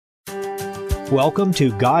Welcome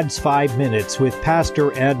to God's 5 Minutes with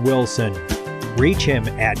Pastor Ed Wilson. Reach him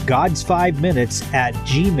at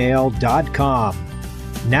gods5minutes@gmail.com.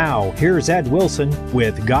 Now, here's Ed Wilson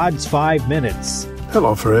with God's 5 Minutes.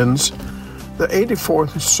 Hello, friends. The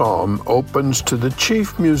 84th Psalm opens to the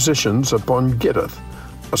chief musicians upon Gittith,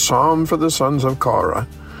 a psalm for the sons of Korah.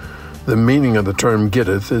 The meaning of the term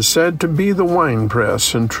Gittith is said to be the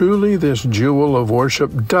winepress, and truly this jewel of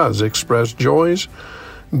worship does express joys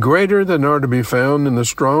greater than are to be found in the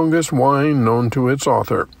strongest wine known to its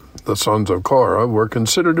author. The sons of Korah were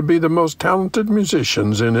considered to be the most talented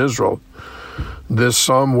musicians in Israel. This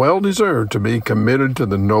psalm well deserved to be committed to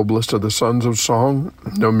the noblest of the sons of song.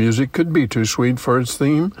 No music could be too sweet for its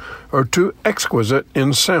theme, or too exquisite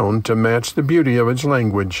in sound to match the beauty of its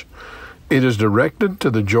language. It is directed to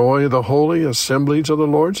the joy of the holy assemblies of the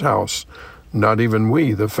Lord's house. Not even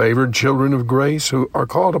we, the favored children of grace, who are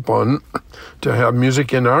called upon to have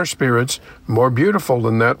music in our spirits more beautiful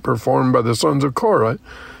than that performed by the sons of Korah,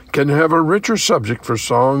 can have a richer subject for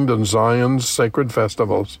song than Zion's sacred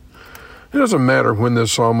festivals. It doesn't matter when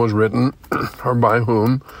this psalm was written or by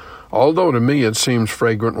whom, although to me it seems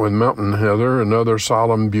fragrant with mountain heather and other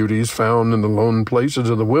solemn beauties found in the lone places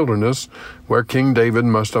of the wilderness where King David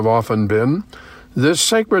must have often been. This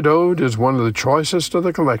sacred ode is one of the choicest of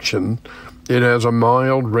the collection. It has a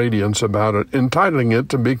mild radiance about it, entitling it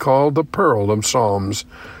to be called the Pearl of Psalms.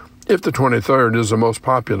 If the 23rd is the most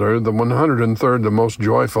popular, the 103rd the most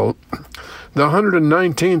joyful, the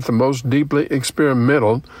 119th the most deeply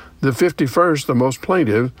experimental, the 51st the most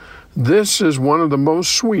plaintive, this is one of the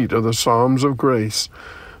most sweet of the Psalms of grace.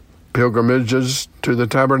 Pilgrimages to the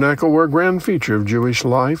tabernacle were a grand feature of Jewish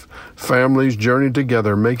life. Families journeyed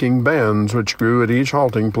together, making bands which grew at each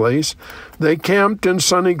halting place. They camped in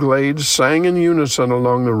sunny glades, sang in unison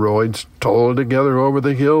along the roads, toiled together over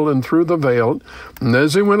the hill and through the vale, and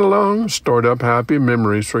as they went along, stored up happy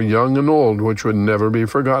memories for young and old which would never be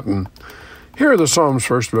forgotten. Here are the Psalm's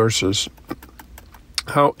first verses.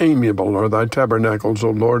 How amiable are thy tabernacles,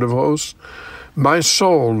 O Lord of hosts! My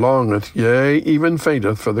soul longeth, yea, even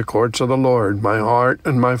fainteth for the courts of the Lord. My heart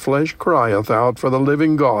and my flesh crieth out for the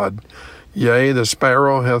living God. Yea, the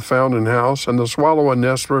sparrow hath found an house, and the swallow a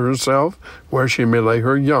nest for herself, where she may lay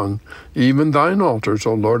her young. Even thine altars,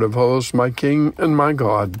 O Lord of hosts, my King and my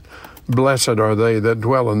God. Blessed are they that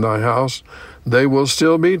dwell in thy house. They will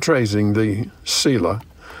still be praising thee. Selah.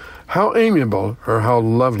 How amiable or how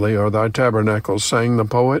lovely are thy tabernacles, sang the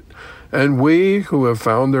poet. And we who have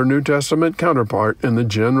found their New Testament counterpart in the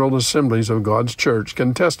general assemblies of God's church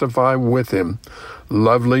can testify with him.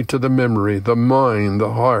 Lovely to the memory, the mind,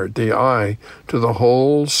 the heart, the eye, to the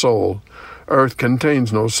whole soul. Earth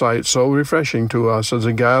contains no sight so refreshing to us as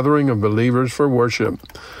a gathering of believers for worship.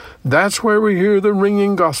 That's where we hear the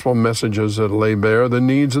ringing gospel messages that lay bare the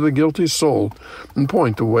needs of the guilty soul and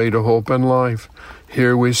point the way to hope and life.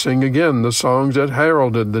 Here we sing again the songs that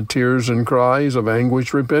heralded the tears and cries of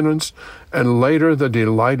anguished repentance, and later the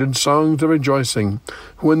delighted songs of rejoicing,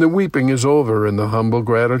 when the weeping is over and the humble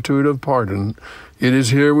gratitude of pardon. It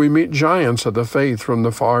is here we meet giants of the faith from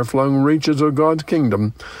the far-flung reaches of God's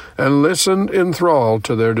kingdom, and listen enthralled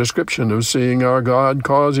to their description of seeing our God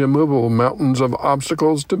cause immovable mountains of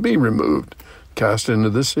obstacles to be removed, cast into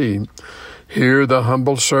the sea. Here the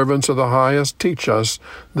humble servants of the highest teach us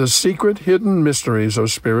the secret hidden mysteries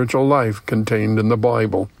of spiritual life contained in the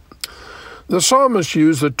Bible. The psalmist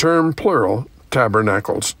used the term plural,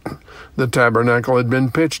 tabernacles. The tabernacle had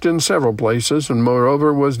been pitched in several places and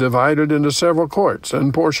moreover was divided into several courts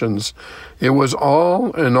and portions. It was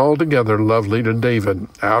all and altogether lovely to David.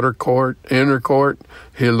 Outer court, inner court,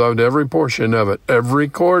 he loved every portion of it. Every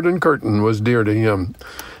cord and curtain was dear to him.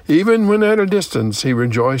 Even when at a distance, he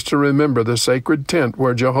rejoiced to remember the sacred tent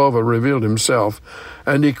where Jehovah revealed himself,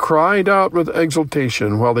 and he cried out with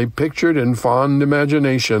exultation while he pictured in fond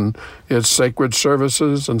imagination its sacred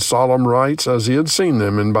services and solemn rites as he had seen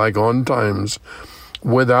them in bygone times.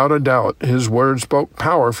 Without a doubt, his words spoke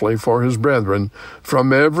powerfully for his brethren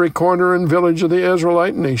from every corner and village of the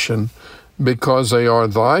Israelite nation. Because they are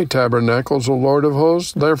thy tabernacles, O Lord of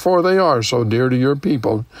hosts, therefore they are so dear to your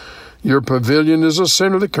people. Your pavilion is a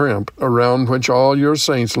center of the camp, around which all your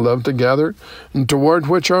saints love to gather, and toward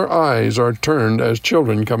which our eyes are turned as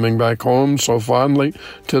children coming back home so fondly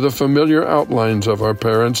to the familiar outlines of our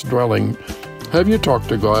parents' dwelling. Have you talked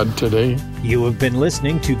to God today? You have been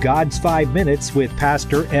listening to God's 5 Minutes with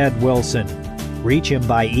Pastor Ed Wilson. Reach him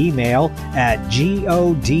by email at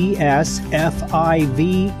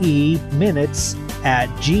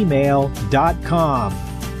godsfive-minutes@gmail.com.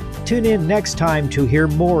 Tune in next time to hear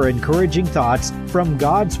more encouraging thoughts from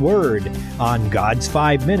God's Word on God's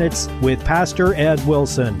 5 Minutes with Pastor Ed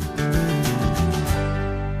Wilson.